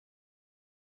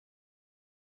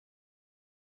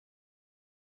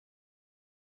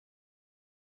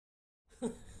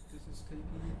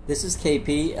This is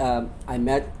KP. I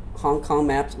met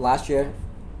hongkongmap last year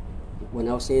when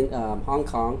I was in Hong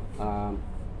Kong,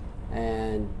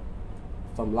 and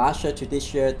from last year to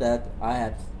this year, that I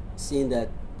have seen that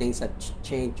things have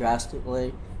changed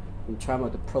drastically in terms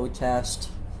of the protest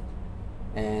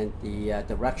and the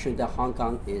direction that Hong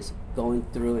Kong is going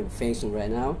through and facing right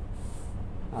now.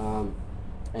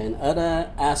 And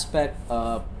other aspect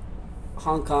of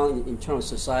Hong Kong in terms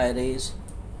of societies,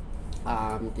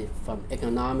 from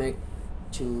economic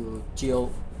to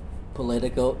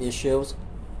geopolitical issues,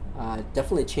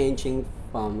 definitely changing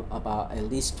from about at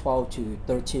least 12 to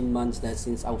 13 months that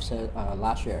since I was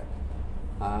last year.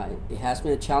 It has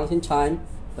been a challenging time,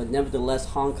 but nevertheless,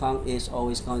 Hong Kong is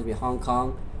always going to be Hong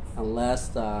Kong unless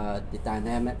the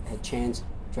dynamic had changed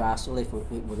drastically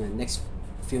within the next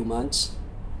few months.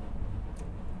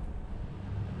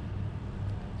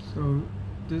 So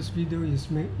this video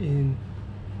is made in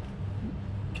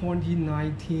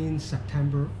 2019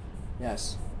 September.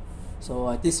 Yes.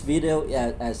 So this video,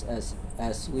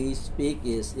 as we speak,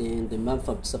 is in the month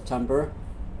of September,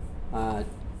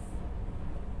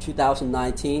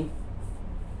 2019.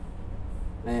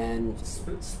 And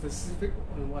Specific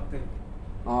on what day?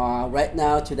 Right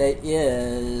now, today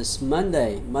is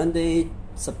Monday,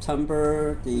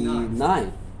 September the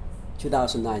 9th,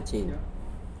 2019. Yeah.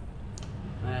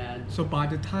 And So by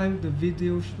the time the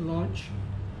video launch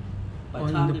by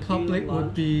on time the video public would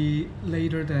launch- be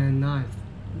later than 9th.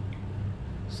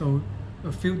 So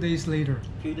a few days later.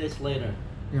 few days later.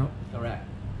 Yeah. Correct.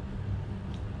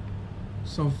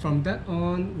 So from that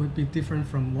on would be different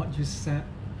from what you said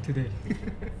today.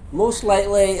 Most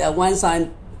likely, once I,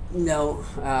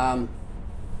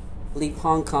 leave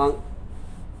Hong Kong.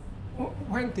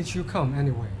 When did you come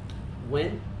anyway?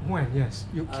 When? When? Yes,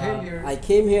 you came here. I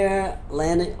came here,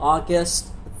 landed August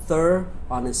 3rd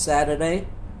on a Saturday,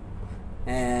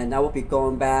 and I will be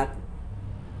going back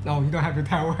No, you don't have to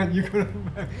tell when you go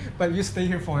back, but you stay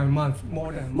here for a month,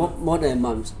 more than a month. more than a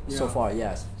month so Yeah. far.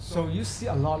 Yes. So you see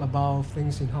a lot about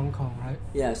things in Hong Kong, right?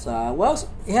 Yes. Well,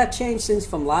 it had changed since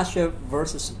from last year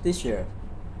versus this year.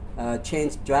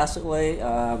 Changed drastically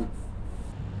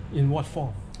In what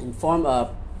form? in form of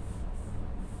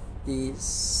the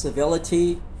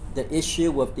civility, the issue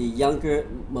with the younger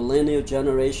millennial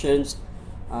generations,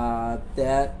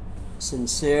 that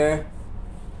sincere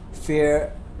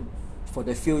fear for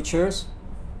the futures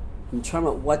in terms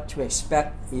of what to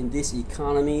expect in this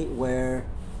economy where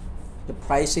the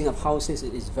pricing of houses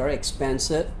is very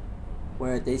expensive,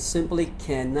 where they simply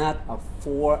cannot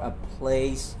afford a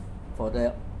place for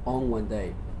their own one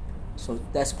day. So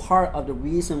that's part of the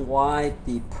reason why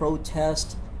the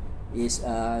protest is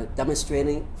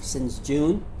demonstrating since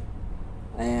June,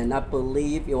 and I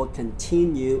believe it will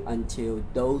continue until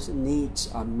those needs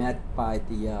are met by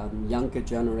the younger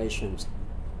generations.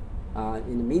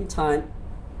 In the meantime,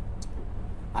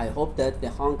 I hope that the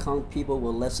Hong Kong people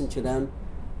will listen to them,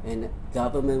 and the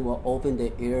government will open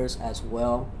their ears as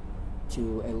well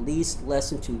to at least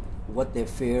listen to what their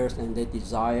fears and their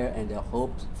desire and their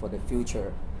hopes for the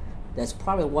future. That's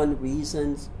probably one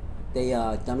reason they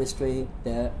are demonstrating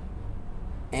their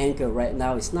anger right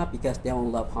now. It's not because they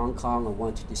don't love Hong Kong or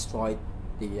want to destroy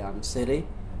the city.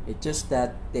 It's just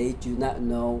that they do not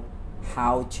know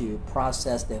how to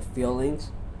process their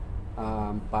feelings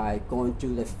by going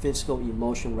through the physical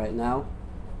emotion right now.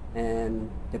 And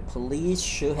the police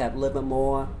should have a little bit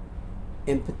more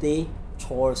empathy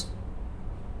towards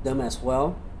them as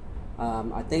well.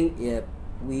 I think if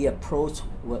we approach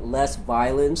with less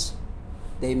violence,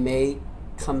 they may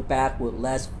come back with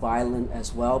less violence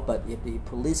as well. But if the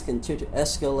police continue to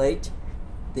escalate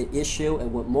the issue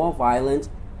and with more violence,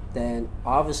 then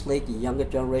obviously the younger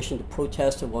generation, the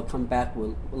protesters, will come back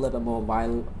with a little bit more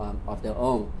violence of their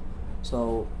own.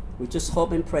 So we just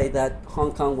hope and pray that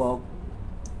Hong Kong will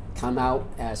come out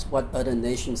as what other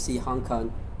nations see Hong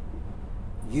Kong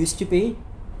used to be.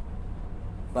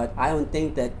 But I don't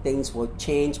think that things will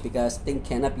change because things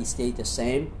cannot be stayed the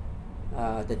same.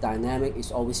 The dynamic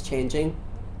is always changing.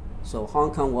 So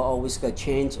Hong Kong will always go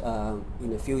change in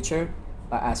the future.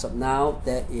 But as of now,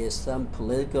 there is some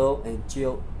political and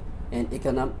geo and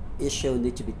economic issue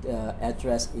need to be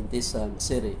addressed in this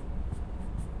city.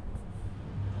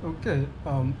 Okay.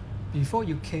 Before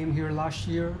you came here last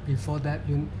year, before that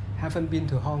you haven't been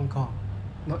to Hong Kong,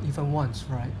 not even once,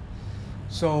 right?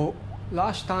 So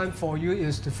last time for you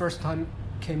is the first time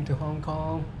came to Hong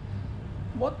Kong.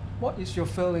 What is your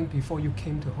feeling before you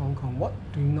came to Hong Kong? What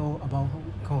do you know about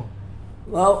Hong Kong?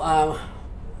 Well,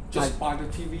 Just by the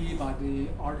TV, by the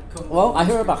article. well, I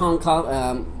heard about Hong Kong.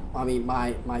 I mean,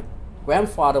 my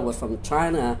grandfather was from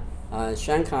China,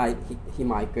 Shanghai. He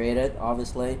migrated,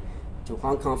 obviously, to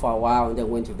Hong Kong for a while and then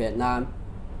went to Vietnam.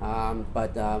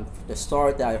 But the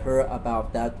story that I heard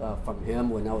about that from him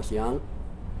when I was young.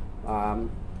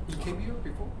 He came here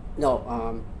before?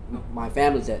 No, No. my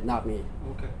family did, not me.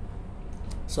 Okay.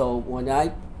 So when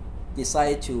I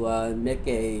decided to make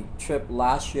a trip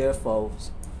last year for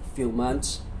a few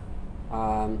months,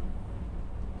 I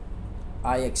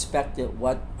expected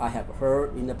what I have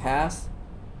heard in the past.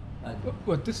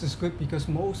 Well, this is good because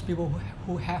most people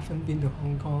who haven't been to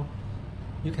Hong Kong,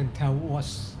 you can tell what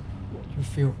you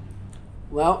feel.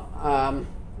 Well,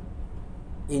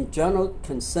 in general,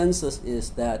 consensus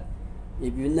is that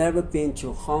if you've never been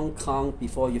to Hong Kong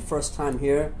before your first time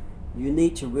here, you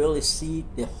need to really see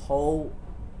the whole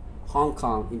Hong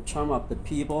Kong in terms of the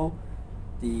people,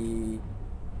 the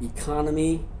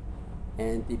economy,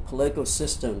 and the political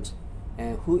systems,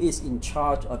 and who is in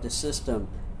charge of the system.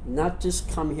 Not just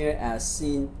come here as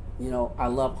seeing, I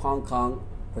love Hong Kong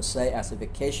per se as a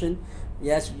vacation.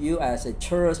 Yes, you as a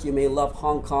tourist, you may love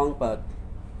Hong Kong, but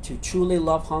to truly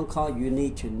love Hong Kong, you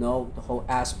need to know the whole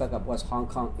aspect of what Hong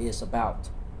Kong is about.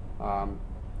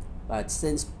 But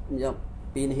since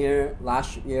being here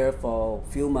last year for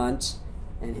a few months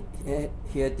and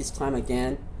here this time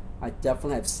again, I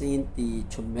definitely have seen the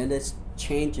tremendous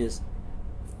changes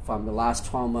from the last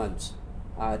 12 months.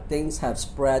 Things have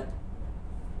spread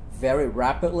very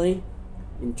rapidly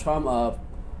in terms of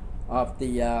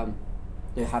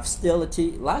the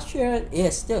hostility. Last year, it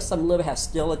has still some little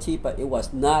hostility, but it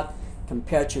was not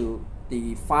compared to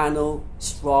the final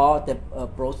straw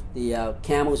that broke the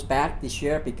camel's back this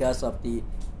year because of the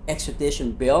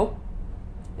extradition bill.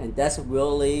 And that's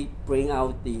really bring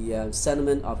out the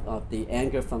sentiment of the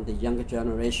anger from the younger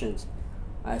generations.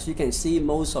 As you can see,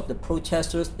 most of the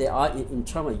protesters, they are in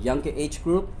terms of younger age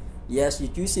group. Yes, you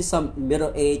do see some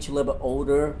middle age, a little bit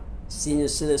older, senior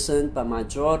citizen, but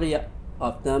majority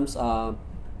of them are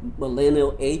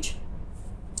millennial age,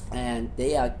 and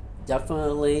they are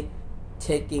definitely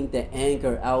taking the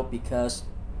anger out because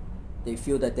they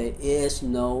feel that there is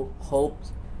no hope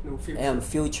and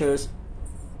futures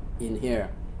in here.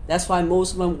 That's why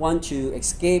most of them want to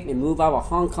escape and move out of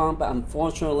Hong Kong, but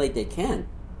unfortunately they can't.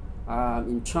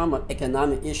 In terms of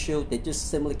economic issue, they just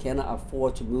simply cannot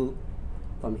afford to move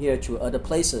from here to other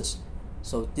places.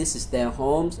 So this is their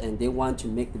homes and they want to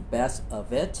make the best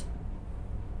of it.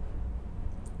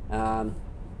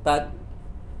 But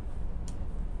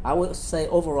I would say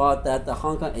overall that the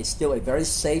Hong Kong is still a very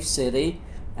safe city.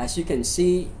 As you can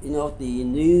see, the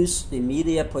news, the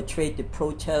media portrayed the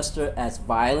protester as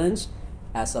violence,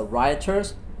 as a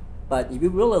rioters. But if you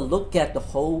really look at the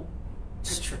whole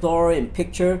story and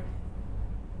picture,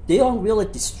 they don't really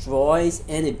destroy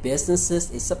any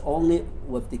businesses except only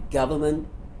with the government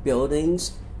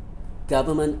buildings,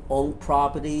 government-owned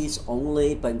properties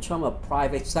only. But in terms of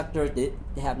private sector, they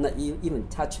have not even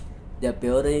touched their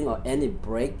building or any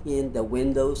break in the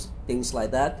windows, things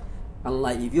like that.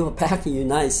 Unlike if you were back in the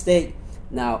United States,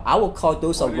 now I would call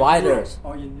those rioters.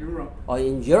 Or in Europe. Or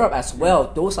in Europe as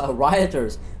well, those are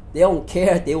rioters. They don't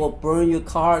care. They will burn your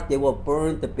car. They will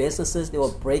burn the businesses. They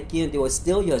will break in. They will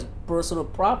steal your personal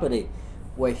property.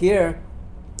 Where here,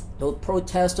 those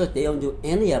protesters, they don't do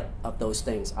any of those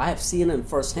things. I have seen them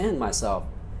firsthand myself.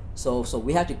 So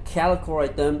we have to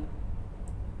calculate them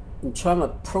in terms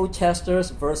of protesters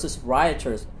versus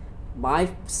rioters. My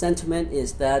sentiment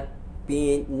is that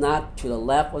being not to the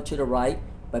left or to the right,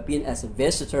 but being as a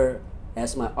visitor,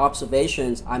 as my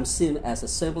observations, I'm seeing as a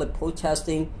simply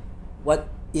protesting what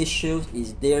issue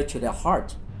is there to their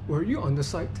heart. Were you on the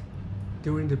site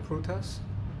during the protest?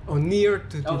 Or near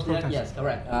to the protest? Yes,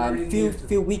 correct.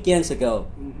 Few weekends ago,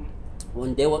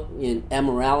 when they were in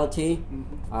Admiralty,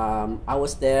 I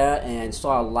was there and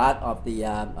saw a lot of the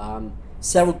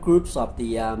several groups of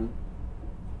the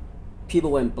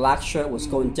people in black shirt was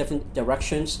going different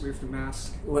directions. With the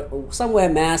mask. Some wear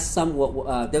masks, some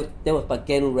were they were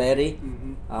getting ready.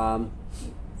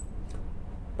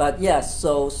 But yes,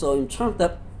 so in terms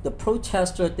of the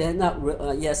protester, they're not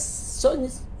yes,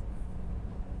 certain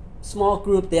small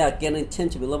group they are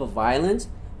tend to be a little violent,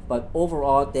 but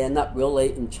overall they're not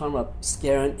really in terms of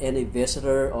scaring any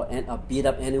visitor or beat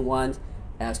up anyone,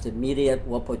 as the media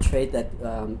will portray that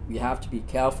you have to be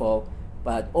careful.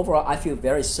 But overall, I feel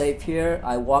very safe here.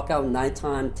 I walk out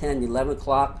nighttime, 10, 11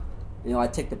 o'clock. I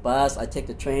take the bus, I take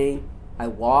the train, I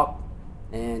walk,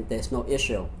 and there's no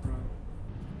issue.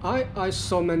 Right. I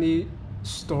saw many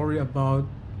story about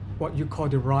what you call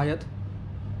the riot,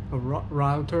 a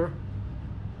rioter.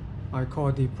 I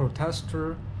call the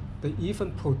protester. They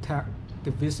even protect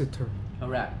the visitor.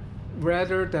 Correct.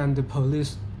 Rather than the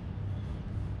police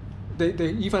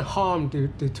they even harm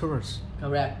the tourists.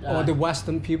 Correct. Or the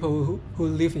Western people who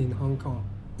live in Hong Kong.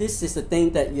 This is the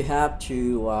thing that you have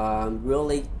to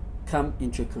really come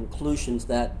into conclusions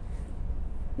that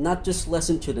not just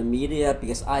listen to the media,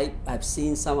 because I've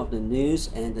seen some of the news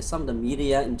and some of the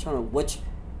media in terms of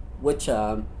which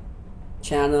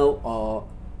channel or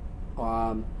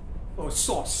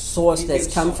source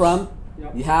that's come from.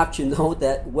 Yep. You have to know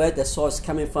that where the source is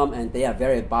coming from, and they are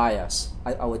very biased.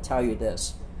 I will tell you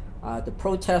this. The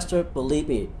protester, believe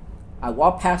me, I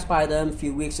walked past by them a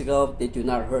few weeks ago. They do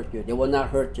not hurt you. They will not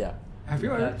hurt you. Have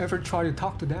you ever tried to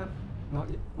talk to them? Not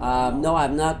yet. No,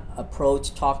 I've not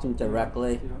approached, talked to them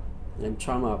directly. Yeah. And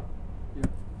trying to. Yeah.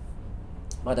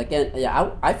 But again,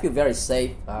 yeah, I feel very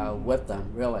safe with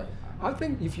them, really. I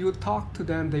think if you talk to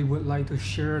them, they would like to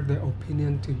share their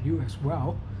opinion to you as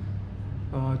well.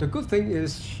 The good thing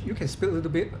is you can speak a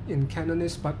little bit in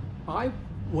Cantonese, but I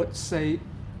would say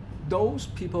those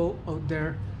people out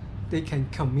there, they can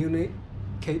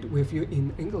communicate with you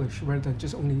in English rather than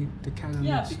just only the Cantonese.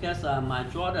 Yeah, because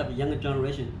majority of the younger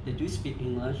generation, they do speak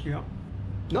English. Yeah.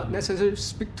 Not necessarily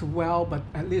speak too well, but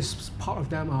at least part of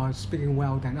them are speaking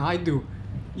well than I do.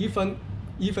 Even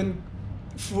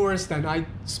worse than I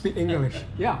speak English.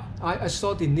 Yeah, I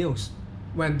saw the news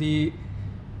when the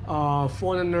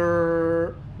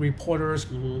foreigner reporters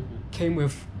came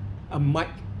with a mic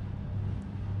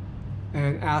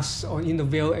and asked or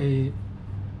interview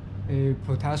a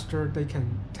protester. They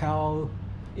can tell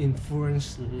in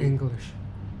fluent English.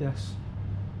 Yes.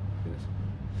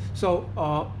 So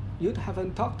you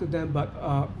haven't talked to them,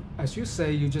 but as you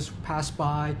say, you just pass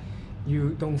by.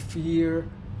 You don't fear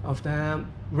of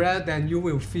them, rather than you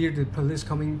will fear the police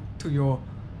coming to your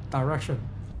direction.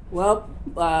 Well,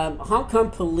 Hong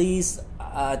Kong police,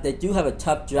 they do have a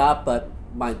tough job, but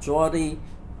majority,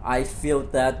 I feel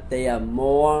that they are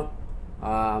more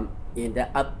in the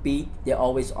upbeat. They're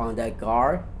always on their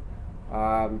guard.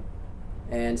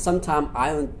 And sometimes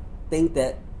I don't think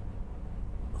that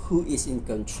who is in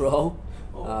control.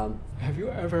 Have you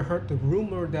ever heard the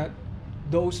rumor that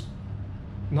those,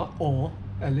 not all,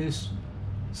 at least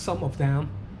some of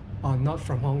them, are not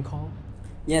from Hong Kong?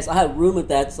 Yes, I have rumor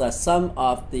that some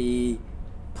of the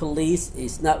police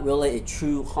is not really a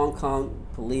true Hong Kong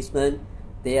policeman.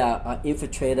 They are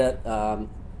infiltrated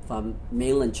from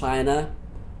mainland China,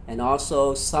 and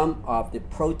also some of the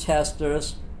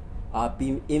protesters are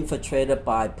being infiltrated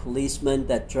by policemen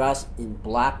that dress in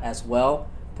black as well,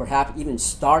 perhaps even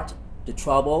start the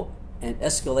trouble and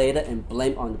escalate it and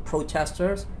blame on the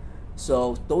protesters.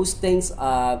 So those things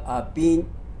are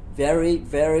being very,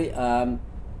 very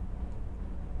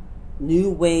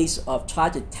new ways of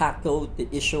trying to tackle the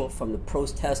issue from the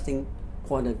protesting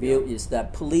point of view. Is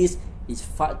that police is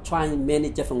trying many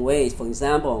different ways. For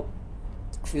example,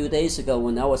 a few days ago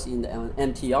when I was in the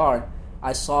MTR,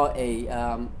 I saw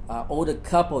a older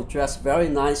couple dressed very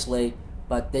nicely,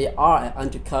 but they are an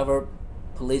undercover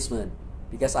policeman,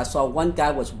 because I saw one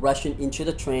guy was rushing into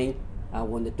the train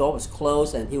when the door was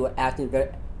closed, and he was acting very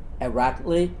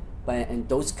erratically. And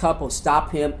those couples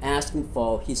stopped him, asking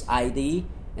for his ID.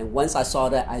 And once I saw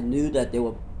that, I knew that they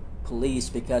were police,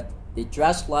 because they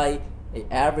dress like an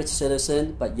average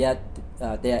citizen, but yet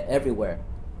they are everywhere.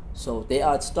 So they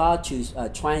are start to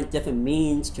trying different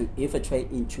means to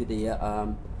infiltrate into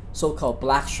the so-called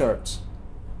black shirts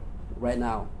right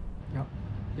now.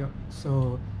 Yeah.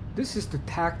 So this is the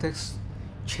tactics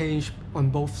change on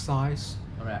both sides.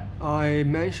 Correct. I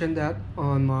mentioned that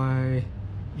on my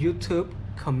YouTube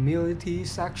community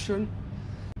section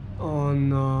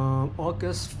on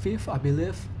August 5th, I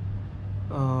believe.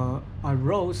 I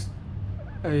wrote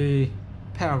a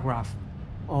paragraph,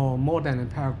 or more than a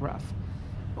paragraph,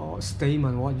 or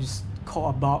statement, what you call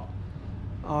about.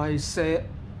 I said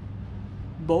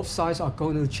both sides are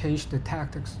going to change the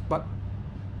tactics, but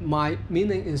my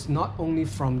meaning is not only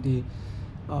from the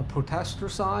protester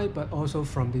side, but also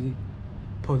from the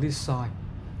police side.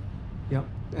 Yep.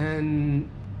 And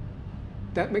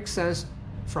that makes sense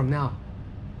from now.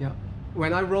 Yeah.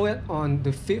 When I wrote it on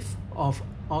the 5th of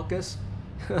August,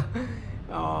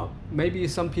 maybe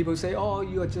some people say, oh,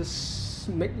 you are just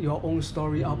make your own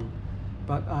story up.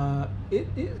 But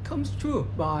it comes true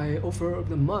by over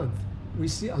the month. We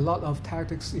see a lot of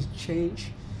tactics is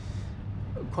change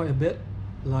quite a bit,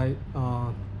 like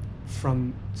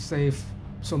from, say,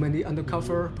 so many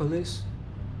undercover police.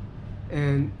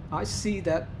 And I see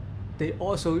that they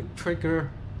also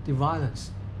trigger the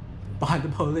violence by the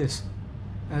police.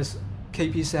 As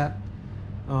KP said,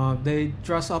 they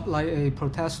dress up like a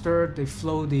protester, they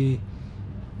throw the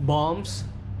bombs,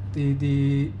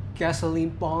 the gasoline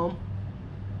bomb.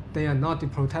 They are not the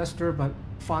protester, but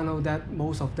find out that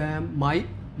most of them might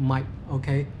might,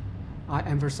 okay? I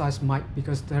emphasize might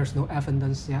because there's no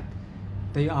evidence yet.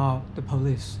 They are the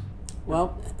police.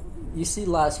 Well, you see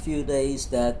last few days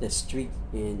that the street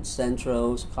in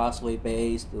Central's Causeway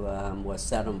Bay was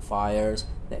set on fires,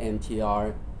 the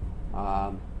MTR.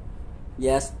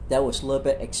 Yes, that was a little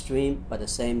bit extreme, but at the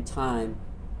same time,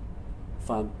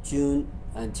 from June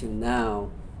until now,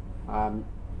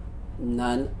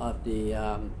 none of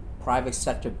the private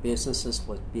sector businesses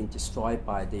was being destroyed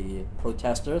by the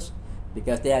protesters,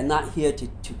 because they are not here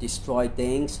to destroy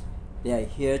things. They are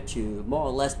here to more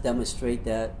or less demonstrate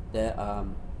that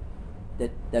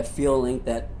their feeling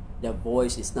that their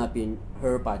voice is not being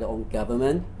heard by their own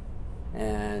government.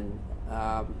 And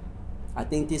I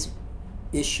think this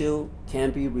issue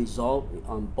can be resolved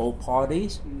on both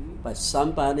parties, but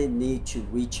somebody needs to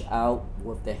reach out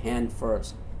with the hand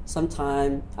first.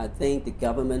 Sometimes I think the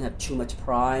government have too much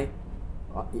pride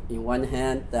in one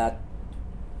hand, that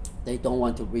they don't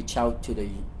want to reach out to the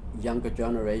younger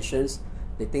generations.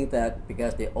 They think that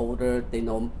because they're older, they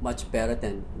know much better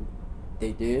than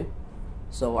they do.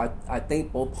 So I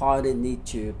think both parties need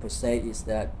to, per se, is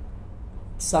that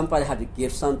somebody have to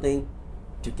give something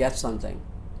to get something.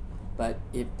 But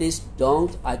if this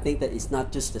don't, I think that it's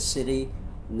not just the city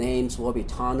names will be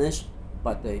tarnished,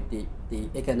 but the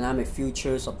economic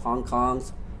futures of Hong Kong,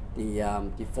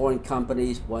 the foreign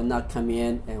companies will not come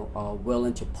in and are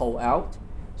willing to pull out.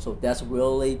 So that's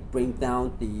really bring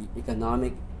down the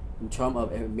economic in terms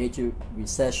of a major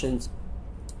recessions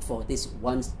for this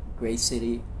one great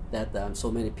city that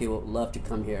so many people love to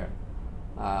come here.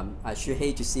 I sure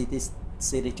hate to see this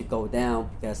city to go down,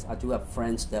 because I do have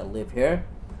friends that live here.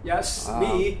 Yes,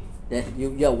 me.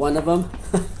 You're one of them.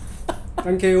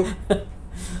 Thank you.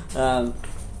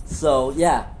 So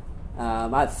yeah, I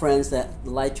have friends that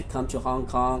like to come to Hong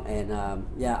Kong, and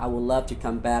I would love to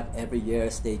come back every year,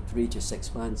 stay 3 to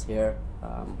 6 months here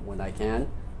when I can.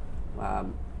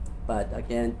 But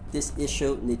again, this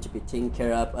issue needs to be taken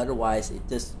care of. Otherwise, it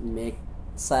just make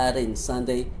Saturday and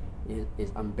Sunday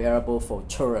is unbearable for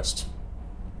tourists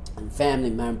and family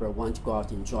members want to go out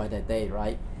to enjoy their day,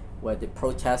 right? Where the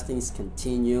protestings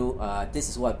continue. This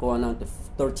is what going on the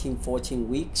 13, 14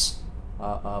 weeks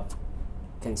of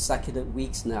consecutive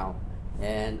weeks now.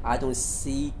 And I don't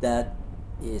see that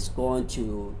is going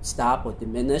to stop or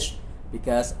diminish,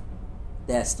 because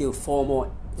there are still 4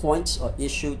 more points or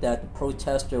issues that the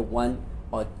protester want,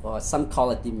 or some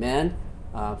call it demand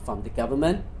from the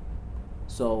government.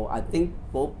 So I think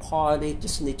both parties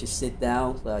just need to sit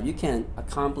down. You can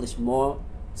accomplish more,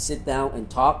 sit down and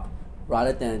talk,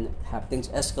 rather than have things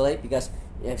escalate. Because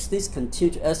if this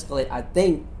continue to escalate, I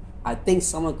think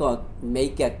someone may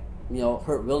get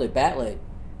hurt really badly,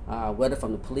 whether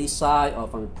from the police side or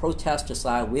from the protester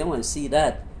side. We don't want to see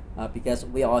that, because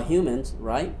we are humans,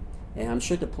 right? And I'm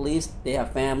sure the police, they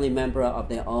have family member of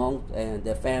their own, and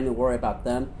their family worry about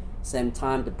them. Same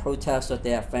time, the protesters,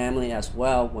 they have family as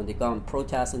well. When they go on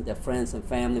protesting, their friends and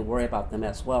family worry about them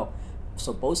as well.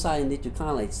 So both sides need to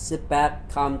kind of like sit back,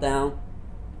 calm down,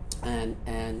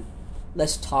 and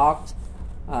let's talk.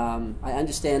 I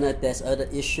understand that there's other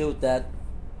issues that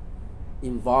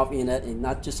involved in it, and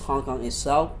not just Hong Kong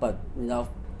itself, but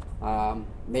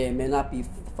may not be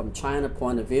from China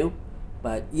point of view.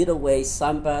 But either way,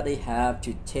 somebody have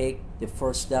to take the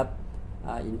first step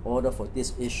in order for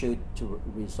this issue to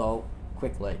resolve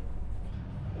quickly.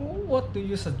 What do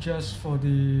you suggest for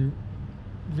the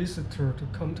visitor to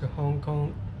come to Hong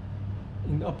Kong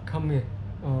in upcoming?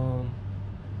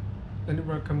 Any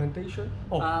recommendation?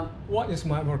 What is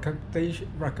my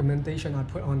recommendation I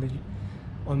put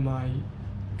on my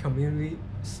community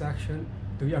section?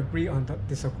 Do you agree or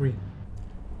disagree?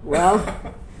 Well,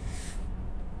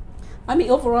 I mean,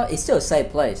 overall, it's still a safe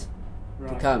place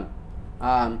to come.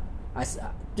 I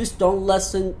just don't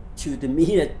listen to the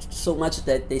media so much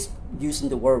that they're using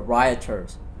the word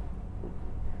rioters.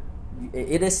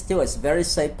 It is still a very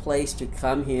safe place to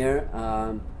come here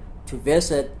to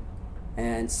visit.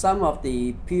 And some of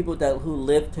the people who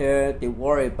lived here, they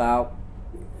worry about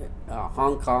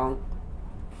Hong Kong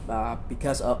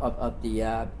because of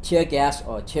the tear gas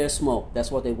or tear smoke.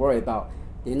 That's what they worry about.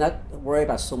 They're not worried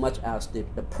about so much as the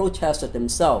protesters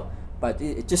themselves, but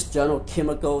it's just general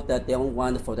chemical that they don't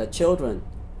want for their children.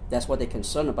 That's what they're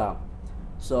concerned about.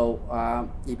 So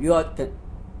if you are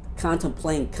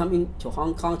contemplating coming to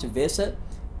Hong Kong to visit,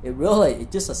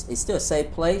 it's still a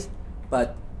safe place,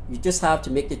 but you just have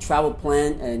to make the travel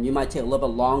plan, and you might take a little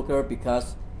bit longer,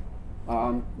 because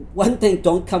one thing,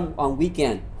 don't come on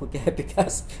weekend, okay?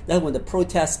 Because that's when the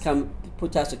protesters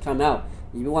come out.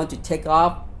 If you want to take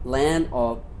off, land,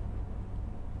 or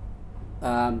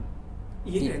in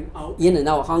and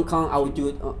out of Hong Kong, I would do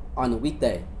it on a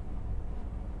weekday.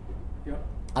 Yeah.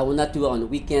 I will not do it on the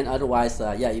weekend. Otherwise,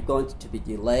 you're going to be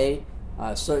delayed.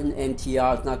 Certain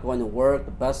MTR is not going to work.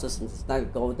 The bus is not going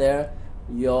to go there.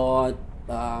 Your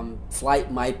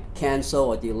flight might cancel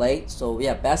or delay. So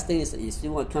best thing is if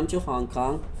you want to come to Hong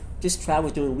Kong, just travel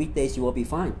during weekdays. You will be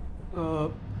fine.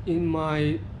 In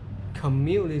my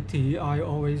community, I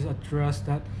always address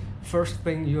that first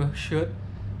thing you should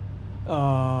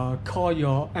call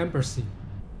your embassy.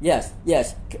 Yes.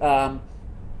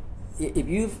 If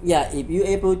you're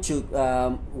able to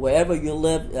wherever you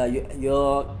live,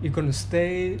 you're gonna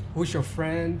stay. Who's your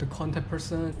friend? The contact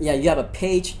person. Yeah, you have a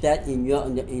page that in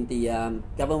the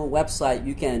government website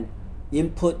you can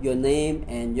input your name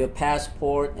and your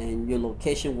passport and your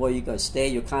location where you're gonna stay,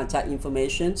 your contact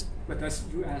information. But that's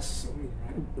U.S. only,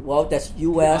 right? Well, that's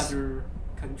U.S. Other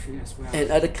country as well.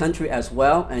 And other country as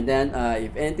well. And then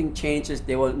if anything changes,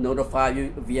 they will notify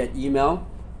you via email.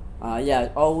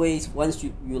 Always once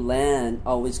you land,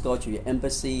 always go to your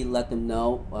embassy, let them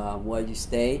know where you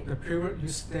stay. The period you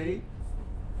stay.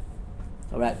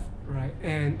 All right. Right,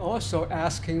 and also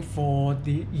asking for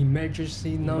the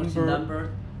emergency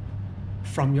number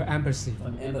from your embassy.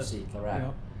 From embassy,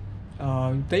 correct.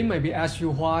 Yeah. They maybe ask you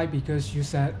why, because you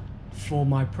said for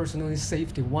my personal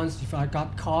safety. Once if I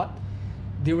got caught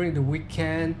during the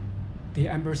weekend, the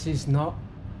embassy is not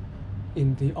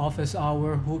in the office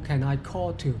hour. Who can I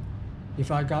call to? If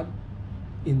I got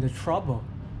in the trouble,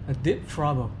 a deep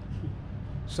trouble,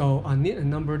 so I need a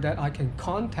number that I can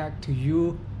contact to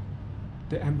you,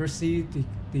 the embassy,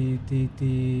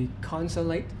 the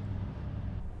consulate.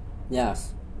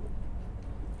 Yes.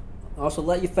 Also,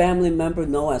 let your family member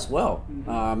know as well.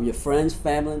 Mm-hmm. Your friends,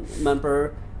 family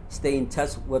member, stay in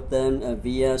touch with them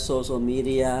via social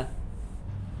media.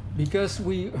 Because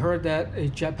we heard that a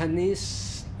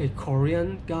Japanese, a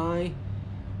Korean guy,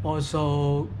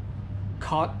 also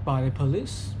caught by the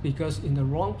police because in the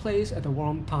wrong place at the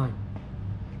wrong time.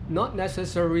 Not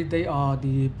necessarily they are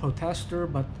the protester,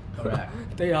 but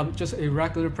Correct. they are just a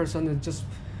regular person that just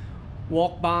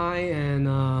walk by and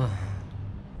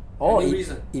Or any if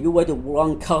reason. you wear the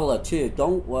wrong color too,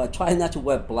 don't try not to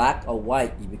wear black or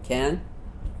white if you can,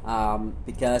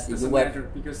 because if you Doesn't wear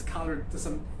matter because color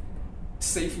doesn't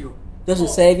save you. doesn't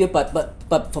save you. But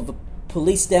from the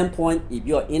police standpoint, if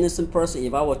you're an innocent person,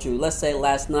 if I were to, let's say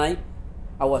last night,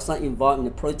 I was not involved in the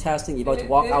protesting. If I were to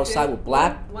walk outside with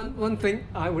black, One thing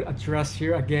I would address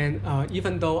here again,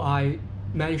 even though I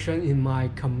mentioned in my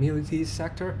community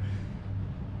sector,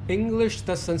 English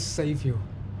doesn't save you.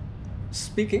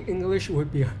 Speaking English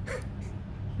would be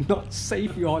not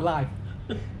save your life.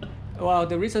 Well,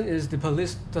 the reason is the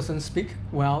police doesn't speak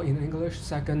well in English.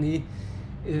 Secondly,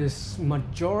 is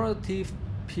majority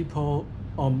people,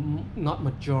 or not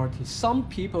majority, some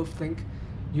people think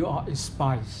you are a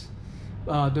spies.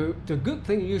 The good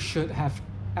thing you should have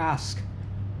asked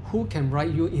who can write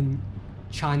you in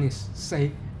Chinese.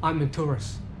 Say, I'm a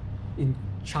tourist in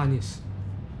Chinese.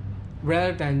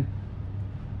 Rather than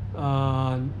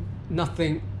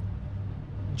nothing,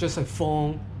 just a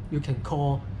phone you can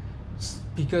call.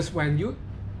 Because when you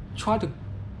try to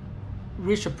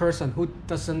reach a person who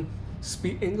doesn't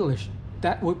speak English,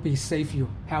 that would be save you,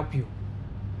 help you.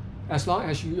 As long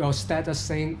as your status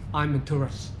saying, I'm a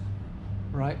tourist,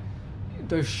 right?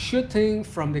 The shooting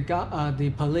from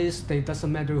the police, they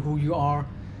doesn't matter who you are.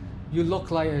 You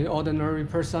look like an ordinary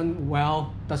person,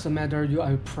 well, doesn't matter, you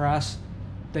are press,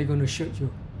 they're gonna shoot you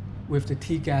with the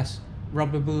tear gas,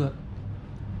 rubber bullet.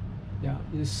 Yeah,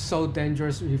 it's so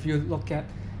dangerous. If you look at,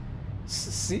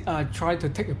 try to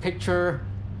take a picture,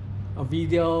 a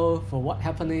video for what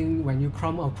happening when you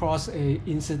come across a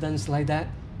incidents like that,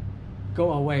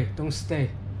 go away, don't stay,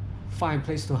 find a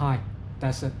place to hide.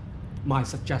 That's it, my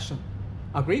suggestion.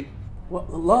 Agree? well,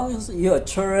 as long as you're a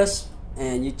tourist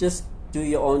and you just do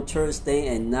your own tourist thing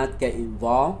and not get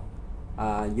involved,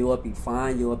 you will be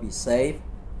fine. You will be safe.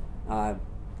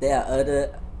 There are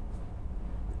other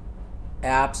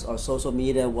apps or social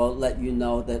media will let you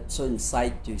know that certain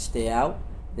site to stay out.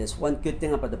 There's one good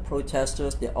thing about the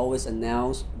protesters, they always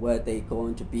announce where they're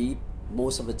going to be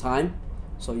most of the time,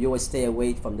 so you will stay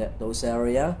away from those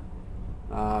areas.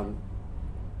 Well,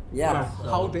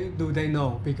 how do they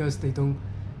know? Because they don't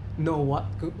know what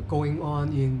going on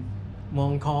in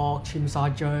Mong Kok, Tsim Sha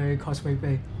Tsui, Causeway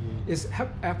Bay. It's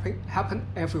happen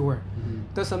everywhere.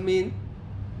 Doesn't mean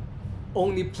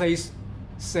only place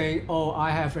saying, oh,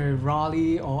 I have a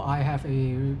rally or I have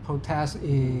a protest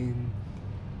in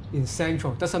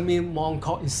Central. Doesn't mean Mong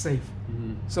Kok is safe.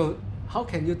 So how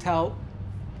can you tell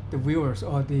the viewers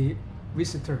or the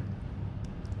visitor?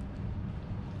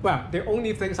 Well, the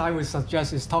only things I would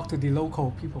suggest is talk to the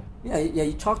local people. Yeah,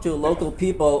 you talk to local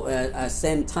people at the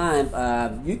same time.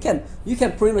 You can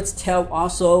pretty much tell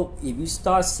also if you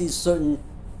start see certain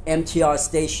MTR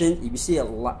station, if you see a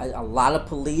lot of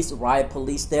police, riot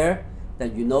police there,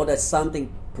 then you know that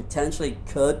something potentially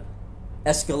could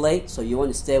escalate. So you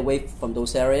want to stay away from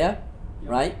those areas,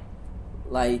 right?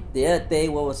 Like the other day,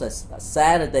 what was a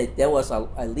Saturday? There was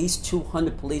at least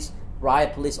 200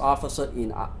 riot police officer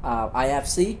in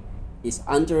IFC. It's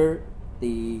under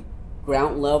the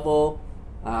ground level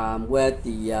where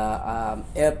the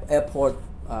airport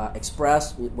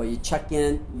express, where you check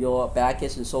in your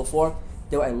baggage and so forth.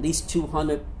 There were at least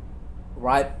 200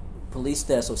 riot police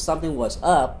there. So something was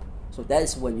up. So that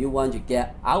is when you want to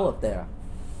get out of there.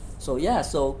 So yeah,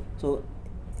 so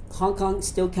Hong Kong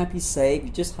still can be safe. You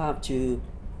just have to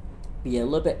be a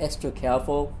little bit extra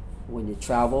careful when you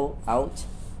travel out.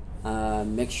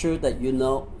 Make sure that you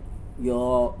know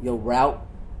your route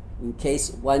in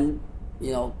case one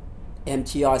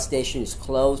MTR station is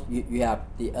closed. You have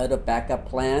the other backup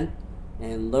plan,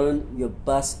 and learn your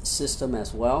bus system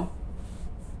as well.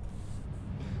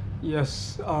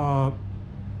 Yes,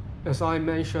 as I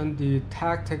mentioned, the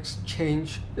tactics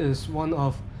change is one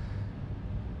of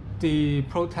the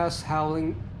protest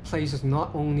howling places.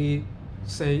 Not only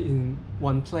say in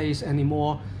one place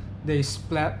anymore, they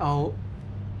split out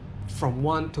from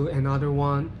one to another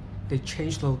one. They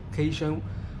change location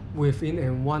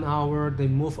within 1 hour. They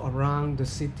move around the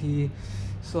city.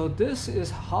 So this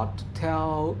is hard to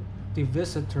tell the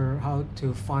visitor how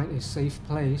to find a safe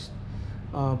place.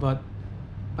 But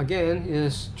again,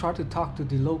 is try to talk to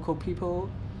the local people.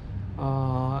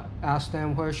 Ask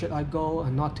them where should I go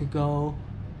and not to go.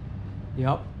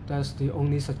 Yep, that's the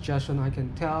only suggestion I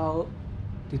can tell.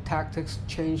 The tactics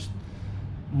changed,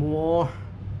 more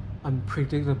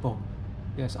unpredictable.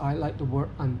 Yes, I like the word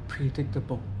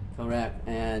unpredictable. Correct,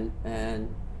 and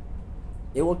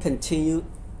it will continue,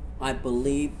 I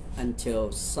believe,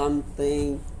 until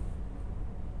something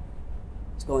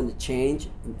is going to change,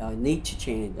 need to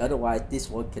change. Otherwise, this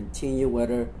will continue,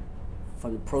 whether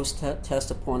from the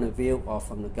protester point of view or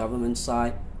from the government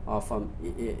side, or from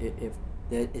if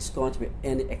there is going to be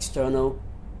any external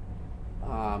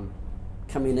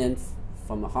coming in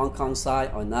from the Hong Kong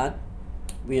side or not.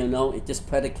 We don't know. It's just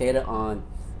predicated on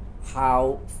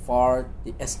how far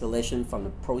the escalation from the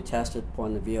protester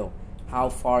point of view, how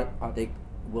far are they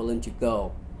willing to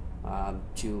go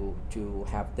to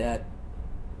have that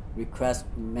request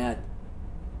met,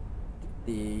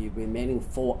 the remaining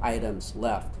 4 items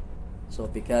left. So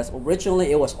because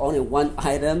originally it was only 1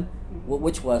 item,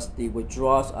 which was the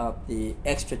withdrawal of the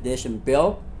extradition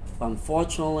bill.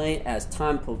 Unfortunately, as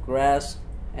time progressed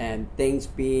and things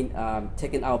being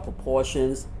taken out of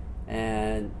proportions,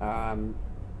 and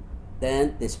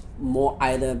then this more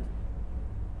item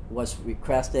was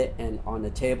requested and on the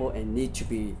table and need to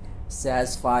be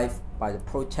satisfied by the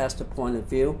protester point of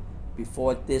view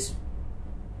before this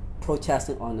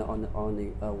protesting on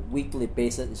the weekly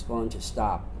basis is going to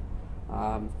stop.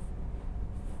 But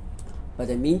in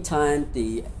the meantime,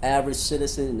 the average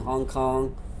citizen in Hong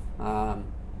Kong,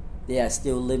 they are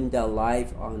still living their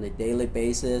life on a daily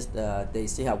basis. They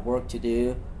still have work to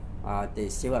do. They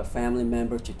still have family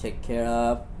members to take care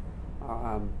of.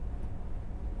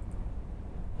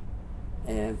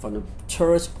 And from the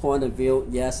tourist point of view,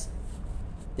 yes,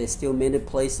 there's still many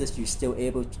places you're still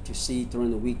able to see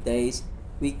during the weekdays.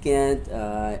 Weekend,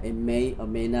 it may or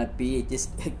may not be.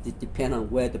 It depends on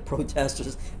where the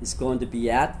protesters is going to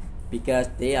be at, because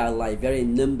they are like very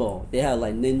nimble. They are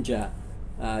like ninja.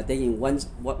 They in one,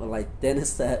 like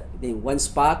Dennis said, they in one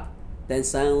spot, then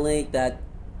suddenly that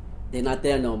they're not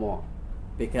there no more,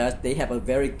 because they have a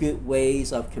very good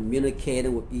ways of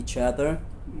communicating with each other.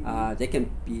 They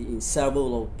can be in several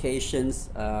locations,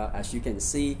 as you can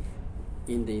see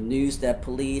in the news that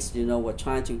police, were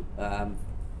trying to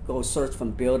go search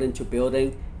from building to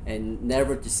building and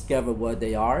never discover where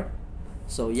they are.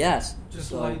 So yes,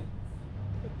 just like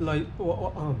I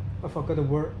forgot the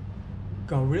word,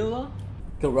 guerrilla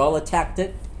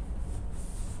tactic.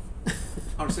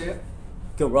 How to say it?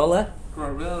 Guerrilla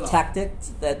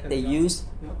tactics that they use.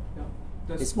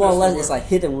 It's more or less it's like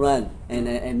hit and run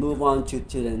and move on to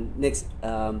the next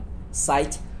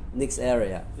site, next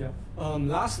area. Yeah.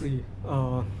 Lastly,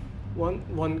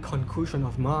 one conclusion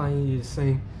of mine is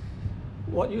saying,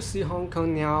 what you see Hong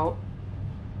Kong now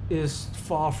is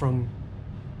far from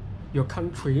your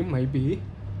country, maybe,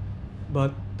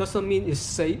 but doesn't mean it's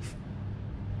safe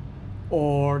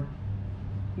or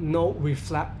no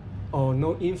reflect or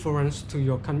no influence to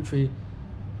your country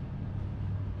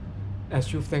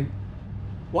as you think.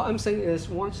 What I'm saying is,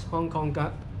 once Hong Kong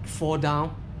got fall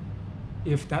down,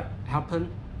 if that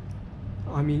happened,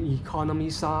 I mean, economy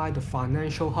side, the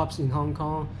financial hubs in Hong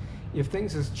Kong, if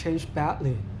things has changed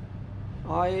badly,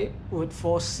 I would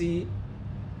foresee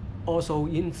also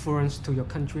influence to your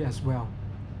country as well.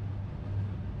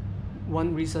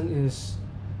 One reason is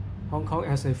Hong Kong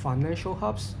as a financial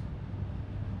hubs,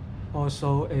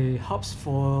 also a hubs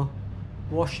for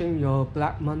washing your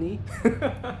black money.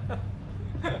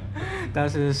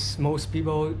 That is most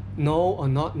people know or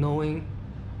not knowing.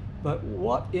 But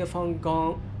what if Hong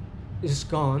Kong is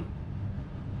gone?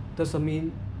 Doesn't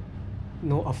mean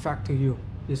no effect to you.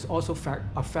 It's also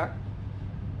affect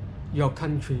your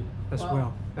country as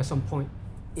well at some point.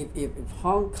 If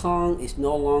Hong Kong is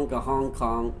no longer Hong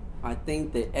Kong, I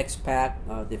think the expat,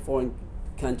 the foreign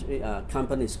country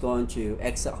company is going to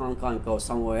exit Hong Kong and go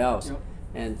somewhere else. Yep.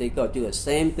 And they go do the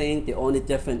same thing. The only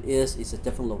difference is the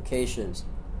different locations.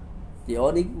 The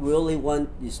only really one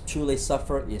is truly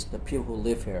suffer is the people who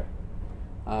live here.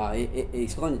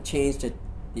 It's going to change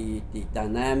the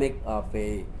dynamic of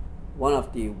one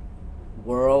of the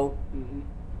world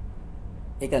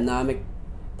economic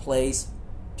place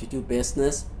to do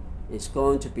business. It's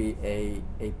going to be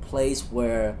a place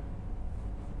where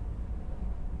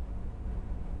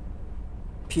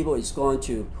people is going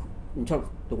to, in terms of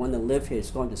the one that live here,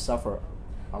 is going to suffer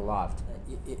a lot.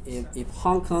 If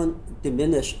Hong Kong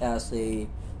diminish as a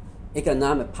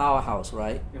economic powerhouse,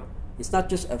 right? Yeah. It's not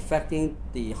just affecting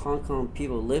the Hong Kong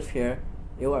people who live here.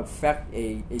 It will affect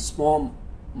a small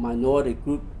minority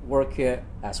group work here,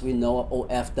 as we know,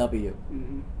 OFW.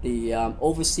 The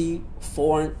overseas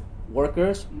foreign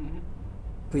workers,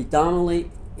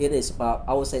 predominantly it is about,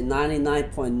 I would say,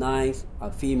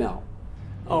 99.9 female.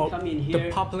 The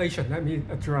population, let me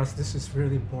address, this is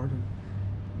really important.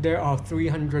 There are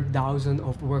 300,000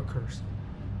 of workers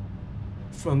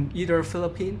from either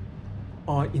Philippines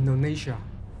or Indonesia.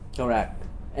 Correct.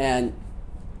 And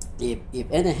if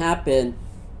anything happen,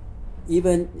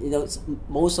 even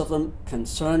most of them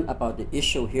concerned about the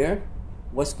issue here,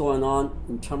 what's going on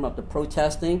in terms of the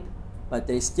protesting, but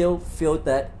they still feel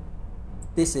that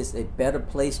this is a better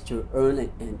place to earn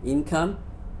an income,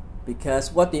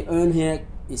 because what they earn here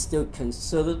is still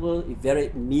considerably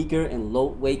very meager and low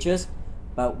wages.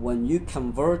 But when you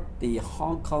convert the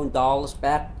Hong Kong dollars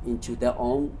back into their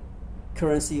own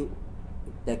currency,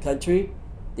 their country,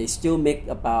 they still make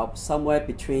about somewhere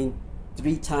between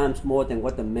 3 times more than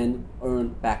what the men earn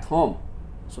back home.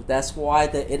 So that's why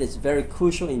it is very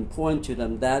crucial and important to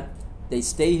them that they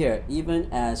stay here. Even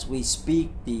as we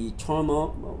speak, the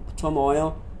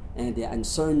turmoil and the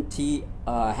uncertainty,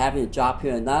 having a job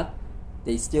here or not,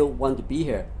 they still want to be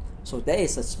here. So there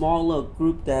is a smaller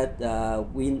group that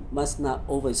we must not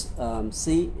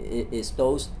oversee, is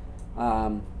those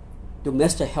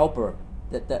domestic helper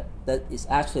that is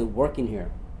actually working here.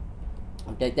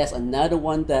 Okay, that's another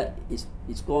one that is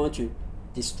going to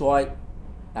destroy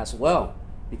as well,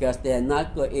 because they are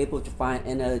not able to find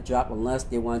any other job unless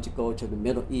they want to go to the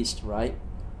Middle East, right?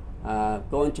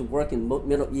 Going to work in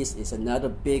Middle East is another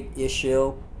big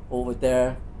issue over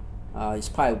there. It's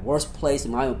probably the worst place,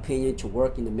 in my opinion, to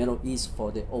work in the Middle East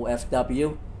for the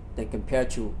OFW than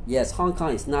compared to, yes, Hong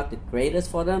Kong is not the greatest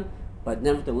for them, but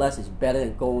nevertheless it's better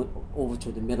than going over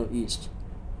to the Middle East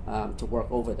to work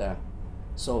over there.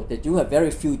 So they do have very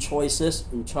few choices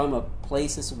in terms of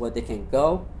places where they can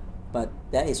go, but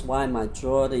that is why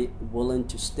majority willing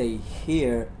to stay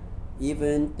here,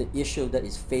 even the issue that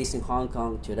is facing Hong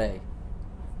Kong today.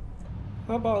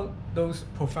 How about those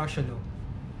professional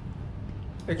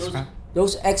expat?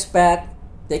 Those expat,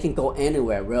 they can go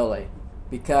anywhere really,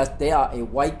 because they are a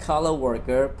white collar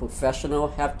worker, professional,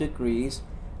 have degrees,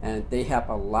 and they have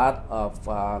a lot of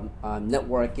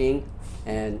networking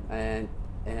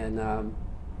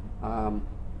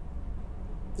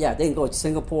yeah, they can go to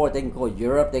Singapore, they can go to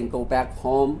Europe, they can go back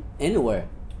home, anywhere.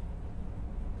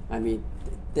 I mean,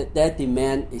 that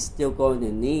demand is still going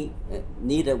to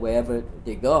needed wherever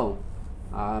they go.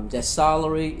 Their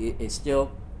salary is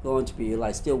still going to be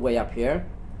still way up here.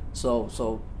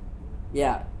 So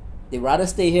yeah, they rather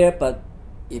stay here, but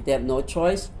if they have no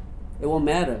choice, it won't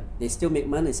matter. They still make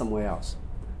money somewhere else.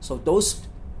 So those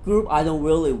group I don't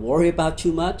really worry about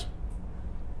too much.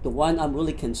 The one I'm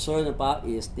really concerned about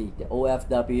is the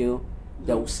OFW,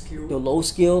 the low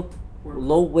skill,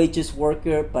 low wages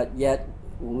worker, but yet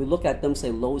when we look at them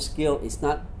say low skill, it's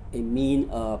not a mean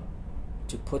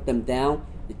to put them down.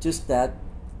 It's just that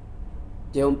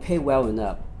they don't pay well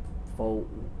enough for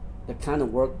the kind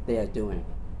of work they are doing.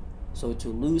 So to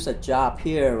lose a job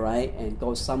here, right, and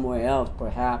go somewhere else,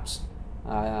 perhaps,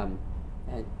 and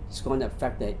it's going to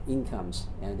affect their incomes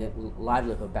and their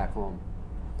livelihood back home.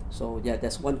 So yeah,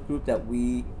 that's one group that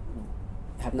we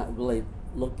have not really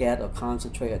looked at or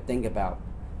concentrate or think about.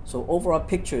 So overall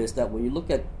picture is that when you look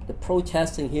at the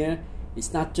protesting here,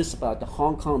 it's not just about the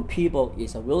Hong Kong people.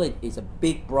 It's a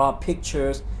big broad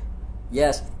pictures.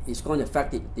 Yes, it's going to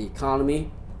affect the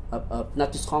economy of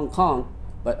not just Hong Kong,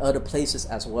 but other places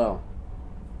as well.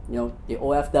 You know, the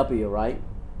OFW, right?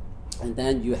 And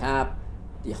then you have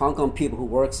the Hong Kong people who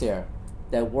works here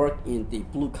that work in the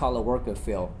blue-collar worker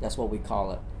field. That's what we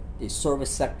call it. The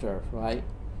service sector, right?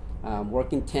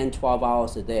 Working 10, 12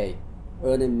 hours a day,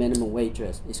 earning minimum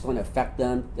wages. It's going to affect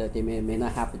them that they may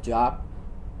not have a job,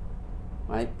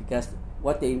 right? Because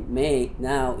what they make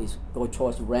now is go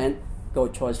towards rent, go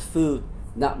towards food,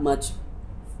 not much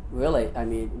really. I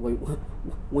mean,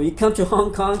 when you come to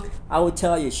Hong Kong, I will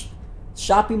tell you,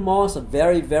 shopping malls are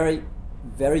very, very,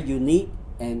 very unique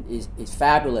and is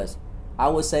fabulous. I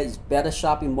would say it's better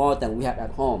shopping mall than we have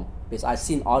at home because I've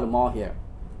seen all the mall here.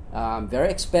 Very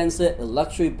expensive, a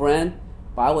luxury brand,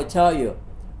 but I will tell you,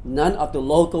 none of the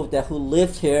locals who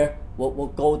lived here will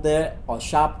go there or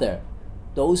shop there.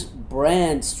 Those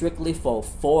brands strictly for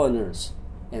foreigners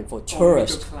and for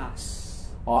tourists. Middle class.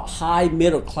 Or high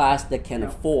middle class that can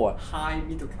afford. High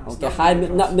middle class. Okay,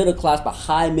 not middle class, but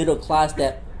high middle class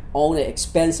that own an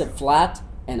expensive flat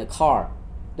and a car.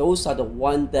 Those are the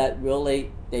ones that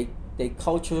really they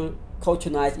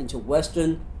culturalize into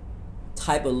Western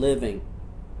type of living.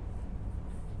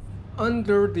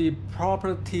 Under the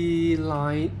property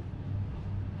line,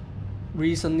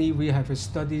 recently we have a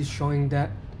study showing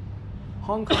that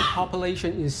Hong Kong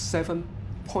population is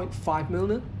 7.5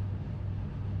 million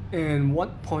and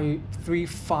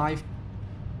 1.35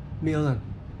 million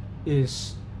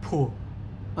is poor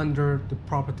under the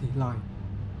property line.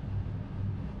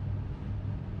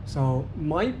 So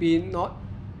might be not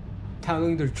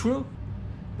telling the truth,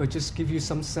 but just give you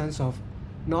some sense of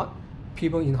not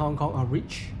people in Hong Kong are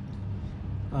rich.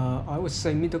 I would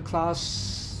say middle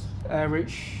class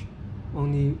average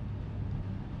only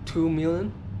 2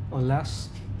 million or less.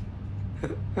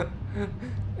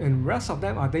 And rest of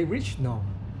them, are they rich? No.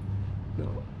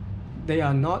 They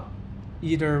are not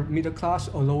either middle class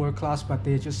or lower class, but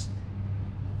it's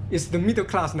the middle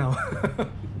class now.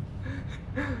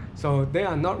 So they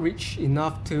are not rich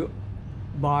enough to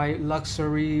buy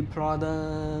luxury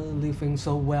product, living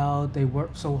so well, they work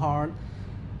so hard.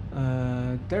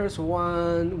 There's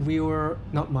one viewer,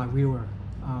 not my viewer,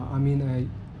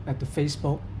 at the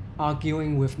Facebook,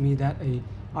 arguing with me that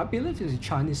I believe it's a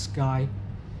Chinese guy,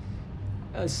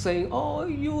 saying, oh,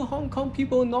 you Hong Kong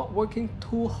people not working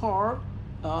too hard,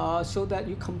 so that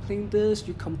you complain this,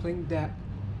 you complain that.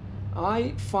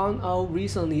 I found out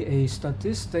recently a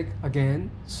statistic again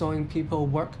showing people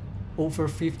work over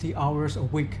 50 hours a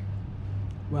week.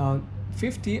 Well,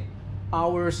 50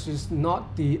 hours is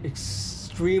not the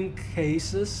extreme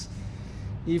cases.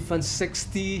 Even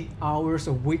 60 hours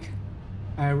a week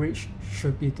average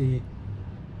should be the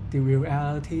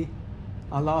reality.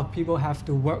 A lot of people have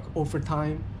to work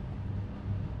overtime,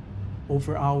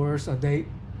 over hours a day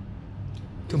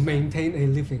to maintain a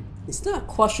living. It's not a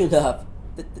question of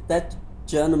that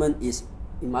gentleman is,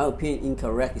 in my opinion,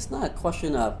 incorrect. It's not a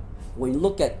question of when you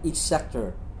look at each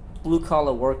sector,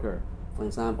 blue-collar worker, for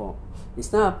example,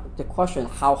 it's not the question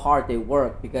how hard they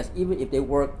work, because even if they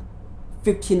work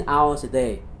 15 hours a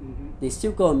day, they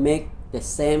still going to make the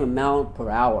same amount per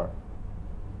hour,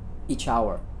 each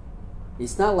hour.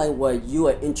 It's not like when you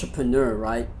are an entrepreneur,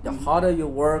 right? The harder you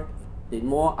work, the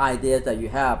more ideas that you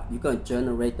have, you're going to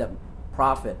generate that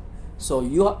profit. So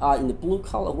you are in the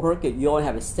blue-collar worker, you only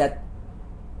have a set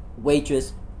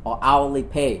wages or hourly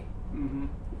pay.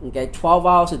 Okay, 12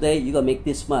 hours a day, you're going to make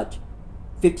this much.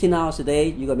 15 hours a day,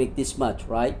 you're going to make this much,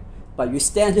 right? But your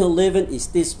standard of living is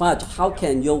this much. How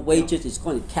can your wages is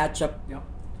going to catch up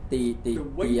the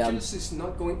wages is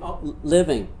not going up.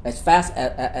 Living as fast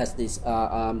as this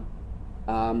cost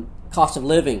of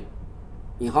living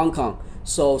in Hong Kong.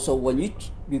 So when you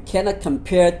cannot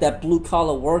compare that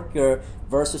blue-collar worker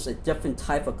versus a different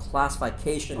type of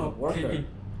classification of worker.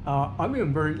 I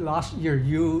remember last year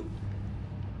you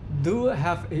do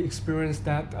have an experience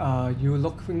that you're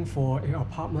looking for an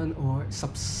apartment or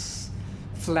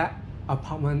flat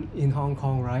apartment in Hong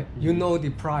Kong, right? You know the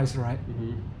price, right?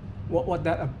 What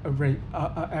that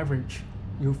average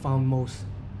you found most?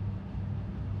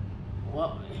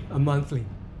 Well, a monthly.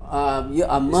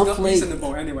 A monthly. It's not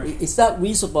reasonable anyway. It's not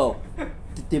reasonable.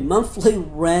 The monthly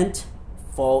rent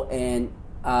for an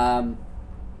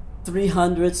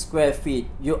 300 square feet.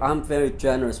 I'm very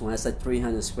generous when I said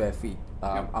 300 square feet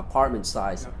apartment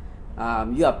size.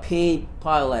 You are paying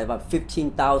probably like about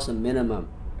 15,000 minimum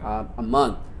a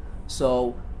month.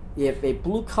 So if a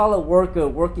blue collar worker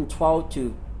working 12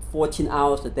 to 14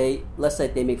 hours a day. Let's say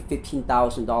they make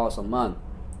 $15,000 a month.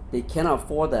 They cannot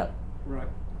afford that. Right.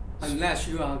 Unless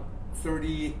you are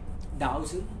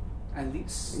 30,000 at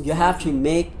least. You have to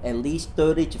make at least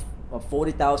 30 to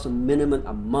 40,000 minimum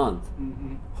a month.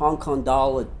 Hong Kong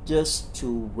dollar just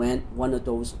to rent one of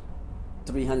those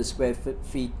 300 square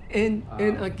feet. And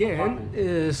again apartment.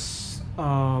 Is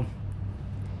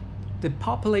the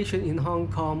population in Hong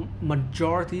Kong,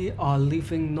 majority are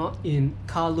living not in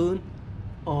Kowloon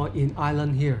or in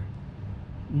island here.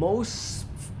 Most,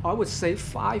 I would say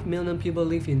 5 million people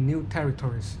live in new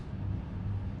territories.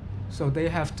 So they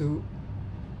have to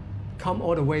come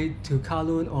all the way to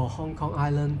Kowloon or Hong Kong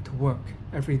Island to work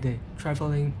every day,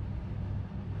 traveling,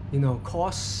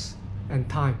 costs and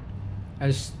time.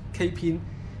 As KP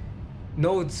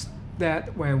notes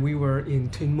that when we were in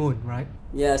Twin Moon, right?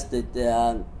 Yes,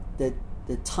 the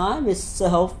time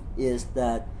itself is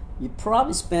that you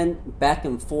probably spend back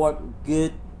and forth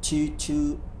good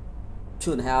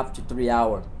 2.5 to 3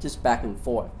 hours just back and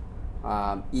forth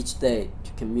each day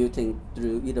to commuting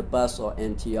through either bus or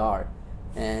MTR,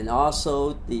 and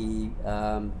also the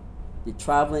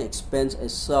traveling expense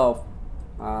itself,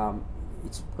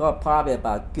 it's probably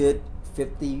about good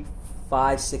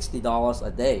 $55-$60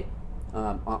 a day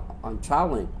on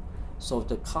traveling. So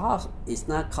the cost is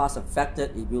not cost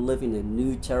effective if you live in a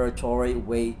new territory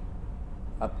way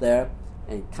up there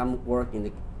and come work in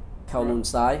the Kowloon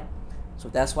side. So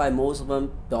that's why most of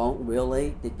them don't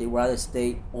really. They rather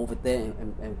stay over there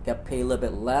and get paid a little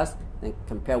bit less than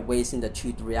compare wasting the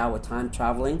 2-3 hour time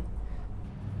traveling.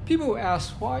 People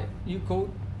ask why you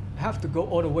have to go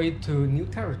all the way to new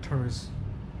territories.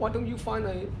 Why don't you find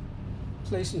a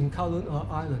place in Kowloon or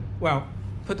island? Well,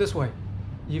 put this way,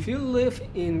 if you live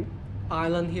in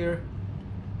island here,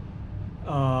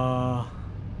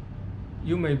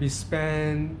 you maybe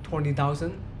spend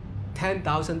 10,000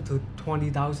 to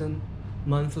 20,000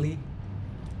 monthly,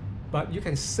 but you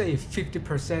can save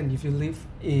 50% if you live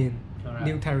in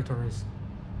new territories.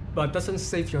 But doesn't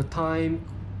save your time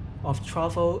of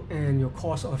travel and your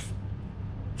cost of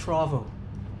travel.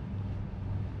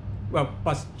 Well,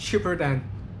 but cheaper than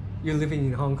you're living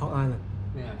in Hong Kong Island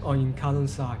or in Kowloon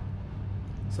side.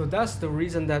 So that's the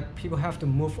reason that people have to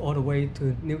move all the way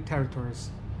to new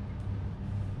territories.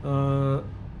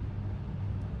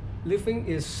 Living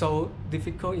is so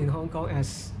difficult in Hong Kong,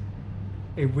 as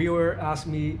a viewer asked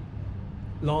me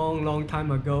long time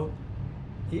ago.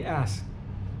 He asked,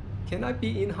 can I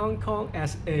be in Hong Kong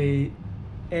as a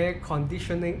air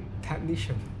conditioning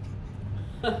technician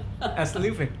as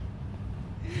living?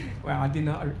 Well, I did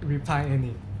not reply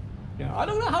any. I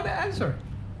don't know how to answer.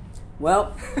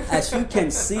 Well, as you can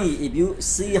see, if you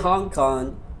see Hong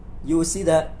Kong, you will see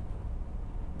that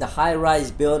the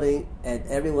high-rise building and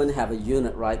everyone have a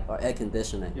unit, right, or air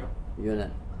conditioning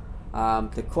unit.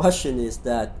 The question is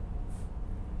that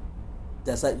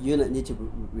does that unit need to be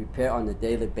repaired on a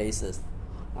daily basis?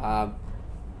 I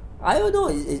don't know.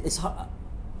 It's hard.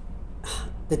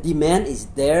 The demand is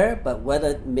there, but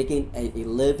whether making a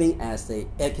living as a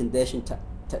air conditioning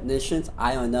technician,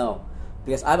 I don't know.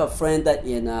 Because I have a friend that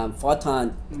in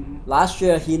Fortan, last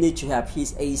year he needed to have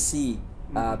his AC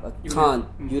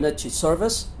unit to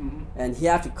service, and he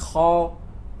had to call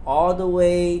all the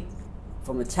way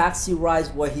from the taxi ride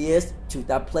where he is to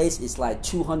that place is like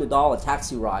 $200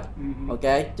 taxi ride.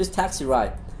 Okay, just taxi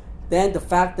ride. Then the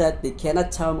fact that they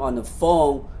cannot tell him on the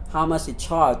phone how much he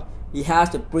charged, he has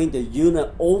to bring the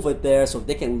unit over there so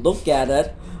they can look at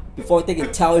it before they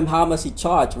can tell him how much he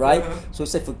charged, right? So he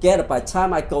said, forget it. By the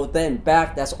time I go there and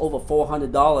back, that's over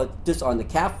 $400 just on the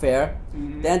cab fare.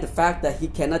 Then the fact that he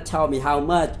cannot tell me how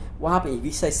much, what happened if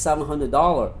he says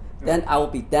 $700? Then I will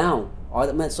be down.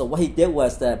 So what he did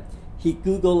was that he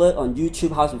Googled it on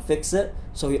YouTube how to fix it.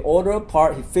 So he ordered a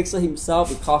part, he fixed it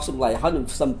himself. It cost him like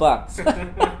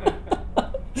 $100.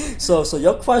 So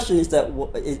your question is that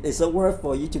is it worth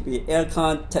for you to be an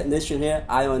aircon technician here?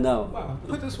 I don't know. Well,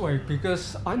 put it this way,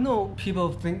 because I know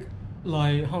people think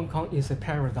like Hong Kong is a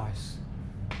paradise.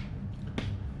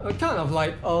 Kind of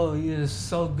like, oh, it's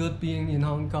so good being in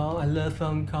Hong Kong. I love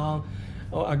Hong Kong.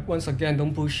 Once again,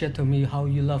 don't bullshit to me how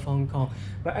you love Hong Kong.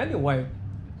 But anyway,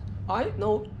 I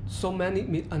know so many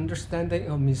misunderstanding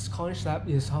or misconcept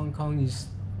is Hong Kong is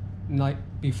like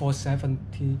before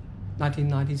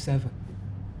 1997.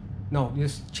 No,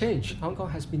 it's changed. Hong Kong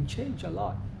has been changed a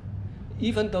lot.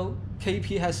 Even though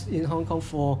KP has in Hong Kong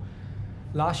for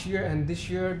last year and this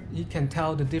year, he can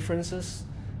tell the differences.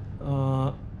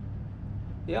 Hong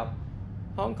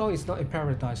Kong is not a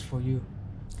paradise for you.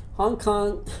 Hong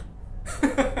Kong,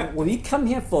 when you come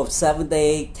here for 7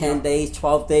 days, 10 days,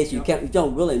 12 days, you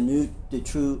don't really know the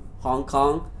true Hong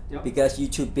Kong. Yep. because you're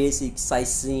too busy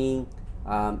sightseeing,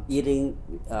 eating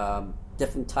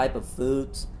different type of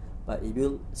foods. But if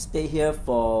you stay here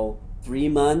for 3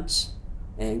 months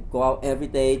and go out every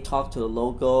day, talk to the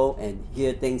local and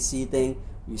hear things, see things,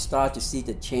 you start to see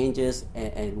the changes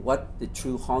and what the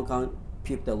true Hong Kong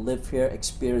people that live here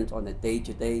experience on a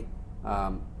day-to-day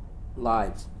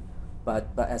lives. But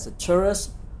as a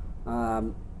tourist,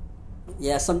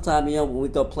 yeah, sometimes when we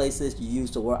go places, you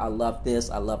use the word "I love this,"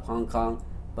 "I love Hong Kong,"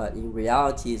 but in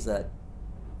reality, is that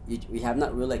we have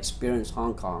not really experienced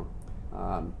Hong Kong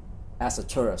as a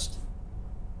tourist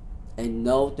and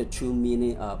know the true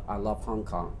meaning of "I love Hong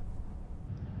Kong."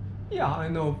 Yeah, I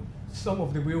know some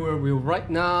of the viewers will right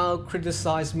now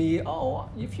criticize me. Oh,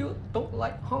 if you don't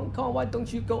like Hong Kong, why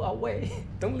don't you go away?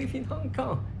 Don't live in Hong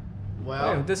Kong.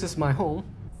 Well, this is my home.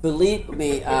 Believe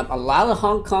me, a lot of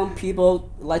Hong Kong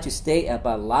people like to stay,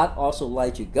 but a lot also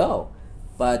like to go.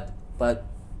 But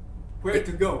Where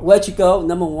to go? where to go?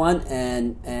 Number one,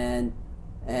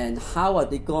 and how are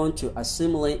they going to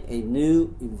assimilate a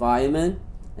new environment?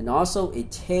 And also, it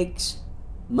takes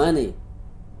money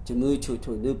to move to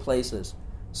new places.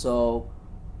 So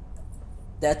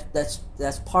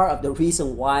that's part of the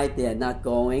reason why they are not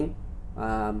going.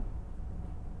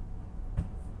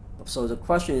 So the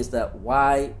question is that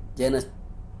why Dennis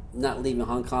not leaving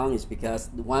Hong Kong is because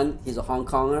one, he's a Hong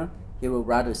Konger, he would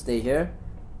rather stay here,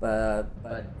 but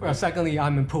Well, secondly,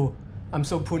 I'm poor. I'm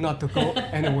so poor not to go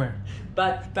anywhere.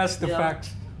 but That's the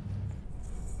fact.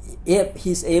 If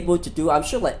he's able to do, I'm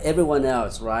sure like everyone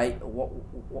else, right?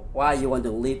 Why you want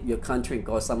to leave your country and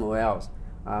go somewhere else?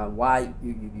 Why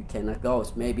you cannot go?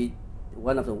 It's maybe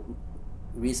one of the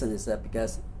reasons is that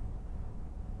because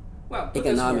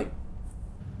economic.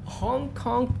 Hong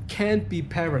Kong can be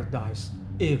paradise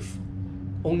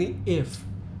only if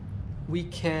we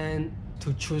can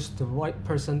to choose the right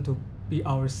person to be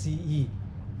our CE,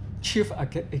 chief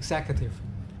executive.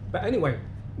 But anyway,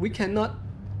 we cannot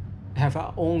have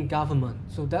our own government.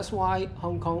 So that's why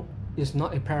Hong Kong is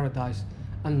not a paradise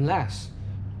unless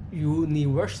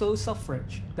universal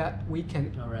suffrage that we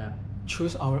can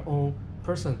choose our own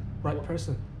person, right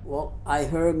person. Well, I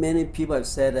heard many people have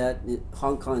said that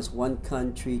Hong Kong is one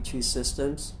country, two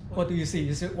systems. What do you see?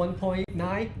 Is it 1.9,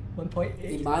 1.8?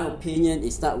 In my opinion,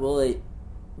 it's not really.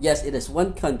 Yes, it is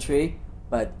one country,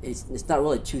 but it's not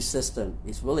really two systems.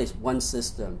 It's really one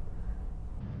system.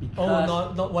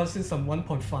 Not one system,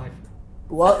 1.5.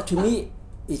 Well, to me,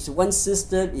 it's one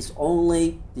system. It's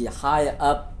only the higher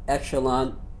up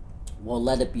echelon will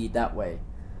let it be that way.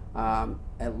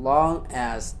 As long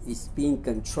as it's being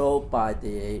controlled by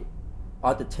the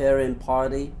authoritarian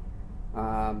party,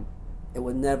 it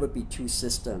will never be two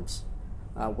systems.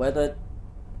 Whether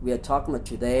we are talking about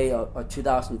today or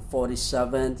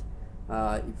 2047,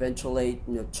 eventually,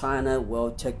 China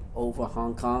will take over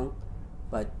Hong Kong.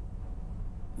 But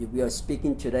if we are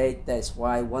speaking today, that's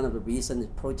why one of the reasons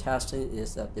protesting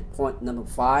is that the point number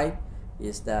 5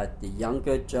 is that the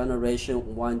younger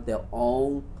generation want their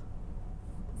own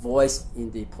voice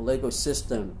in the political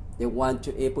system. They want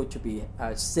to able to be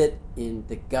sit in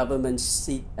the government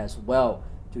seat as well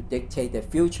to dictate their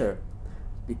future,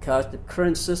 because the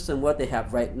current system what they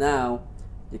have right now,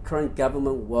 the current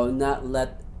government will not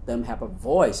let them have a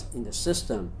voice in the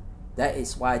system. That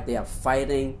is why they are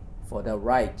fighting for their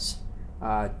rights.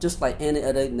 Just like any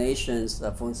other nations,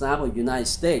 for example, United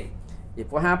States.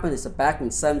 If what happened is that back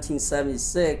in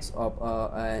 1776,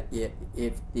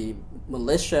 if the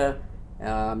militia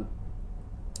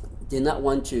did not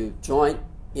want to join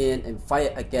in and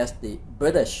fight against the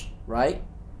British, right?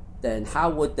 Then how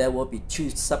would there will be two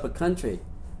separate countries?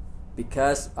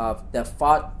 Because of their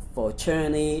fought for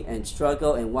tyranny and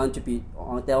struggle and want to be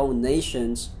on their own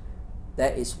nations.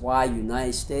 That is why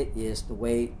United States is the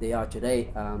way they are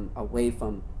today, away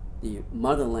from the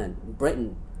motherland,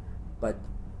 Britain. But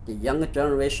the younger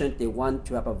generation, they want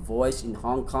to have a voice in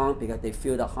Hong Kong because they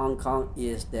feel that Hong Kong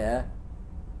is their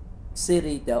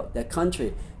city, their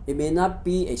country. It may not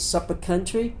be a separate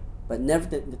country, but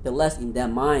nevertheless, in their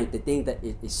mind, they think that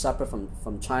it is separate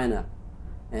from China.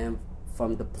 And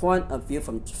from the point of view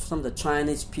from some of the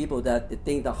Chinese people, that they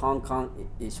think that Hong Kong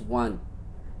is one.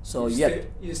 So is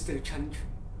the country.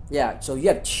 Yeah, so you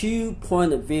have 2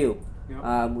 points of view.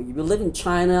 Yep. If you live in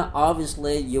China,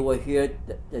 obviously you will hear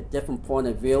the different point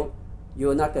of view. You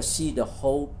are not going to see the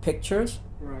whole pictures.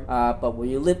 Right. But when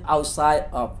you live outside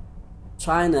of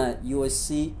China, you will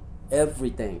see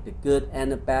everything, the good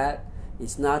and the bad.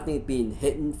 It's nothing being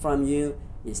hidden from you.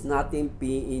 It's nothing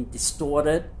being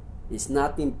distorted. It's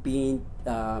nothing being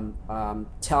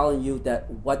telling you that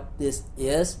what this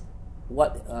is.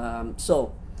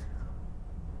 So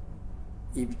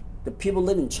if the people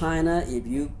live in China, if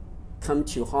you come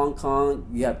to Hong Kong,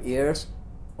 you have ears,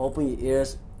 open your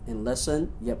ears and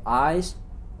listen. You have eyes,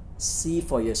 see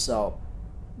for yourself.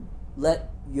 Let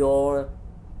your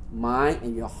mind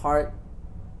and your heart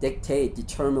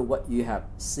determine what you have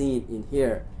seen in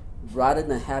here, rather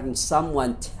than having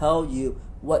someone tell you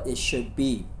what it should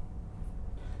be.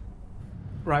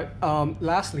 Right.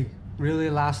 Lastly,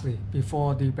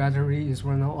 before the battery is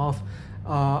running off,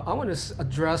 I want to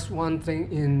address one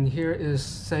thing in here is,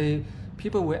 say,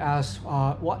 people will ask,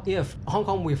 what if Hong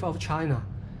Kong without China?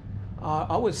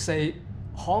 I would say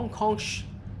Hong Kong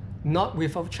not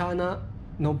without China,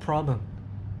 no problem.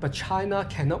 But China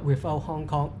cannot without Hong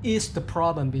Kong is the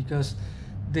problem, because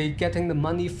they getting the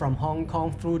money from Hong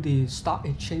Kong through the stock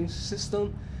exchange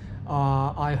system.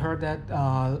 I heard that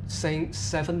saying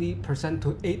 70%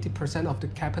 to 80% of the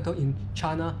capital in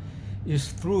China is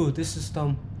through this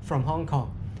system from Hong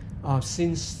Kong.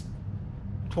 Since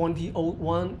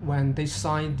 2001, when they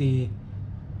signed the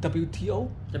WTO.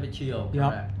 Yeah.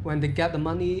 Correct. When they get the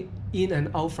money in and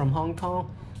out from Hong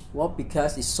Kong. Well,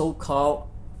 because it's so-called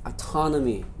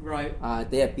autonomy. Right.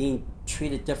 They are being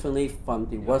treated differently from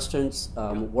the Western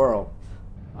world.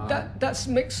 That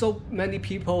makes so many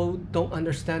people don't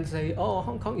understand. Say, oh,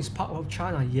 Hong Kong is part of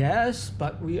China. Yes,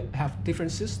 but we have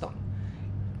different system.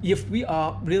 If we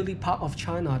are really part of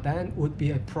China, then would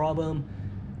be a problem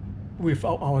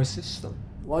without our system.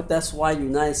 Well, that's why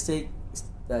United States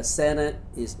the Senate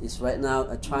is right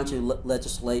now trying to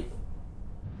legislate.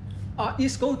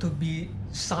 It's going to be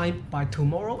signed by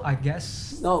tomorrow, I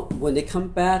guess. No, when they come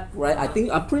back, right?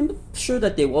 I'm pretty sure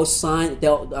that they will sign.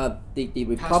 The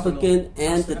Republican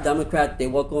and the Democrat, they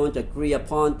were going to agree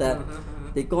upon that.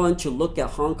 They're going to look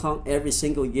at Hong Kong every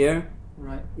single year,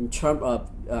 right? In terms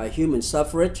of human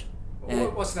suffrage.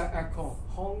 What's that act called?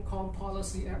 Hong Kong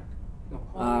Policy Act? No,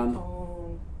 Hong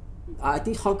Kong. I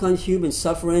think Hong Kong human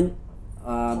suffering,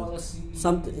 policy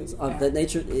something of that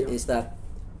nature is that.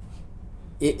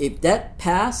 If that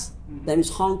passed, that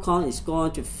means Hong Kong is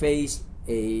going to face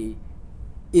a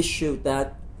issue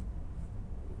that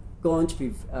going to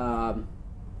be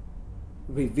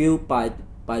reviewed by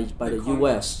the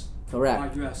U.S.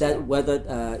 Correct. US, that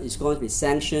whether it's going to be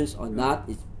sanctions or not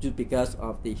is due because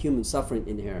of the human suffering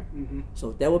in here.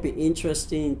 So that will be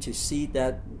interesting to see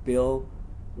that bill,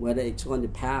 whether it's going to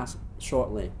pass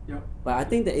shortly. Yep. But I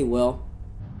think that it will.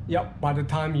 Yep. By the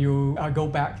time you go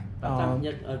back.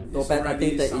 Go back. I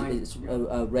think that it's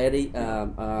ready.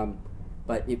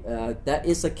 But if that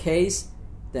is the case,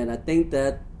 then I think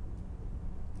that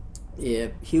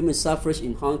if human suffrage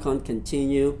in Hong Kong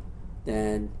continue,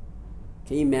 then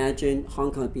can you imagine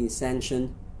Hong Kong being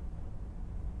sanctioned?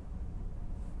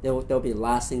 That'll be the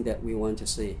last thing that we want to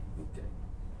see. Okay.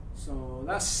 So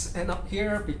let's end up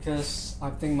here because I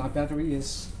think my battery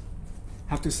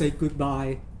have to say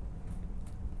goodbye.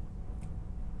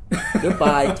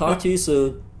 Goodbye. Talk to you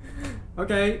soon.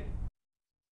 Okay.